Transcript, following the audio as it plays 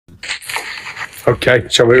Okay,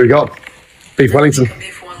 show me what we got. Beef Wellington.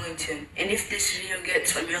 Beef Wellington. And if this video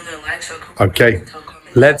gets a million likes, I'll come. Okay,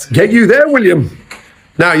 let's get you there, William.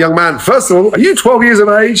 Now, young man, first of all, are you 12 years of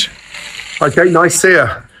age? Okay, nice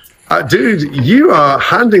here. Dude, you are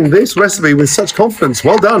handling this recipe with such confidence.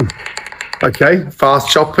 Well done. Okay, fast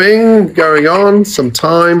chopping going on, some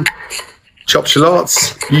time. Chopped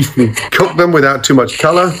shallots. You can cook them without too much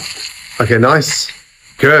color. Okay, nice.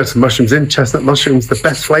 Good. Mushrooms in, chestnut mushrooms, the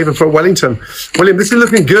best flavor for a Wellington. William, this is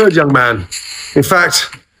looking good, young man. In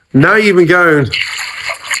fact, now you're even going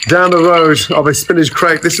down the road of a spinach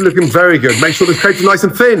crepe. This is looking very good. Make sure the crepe is nice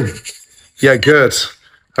and thin. Yeah, good.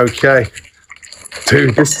 Okay.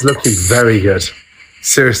 Dude, this is looking very good.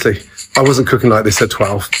 Seriously, I wasn't cooking like this at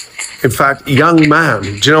 12. In fact, young man, do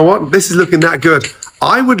you know what? This is looking that good.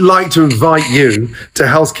 I would like to invite you to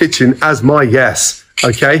Hell's Kitchen as my guest.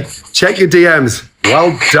 Okay? Check your DMs.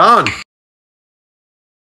 Well done.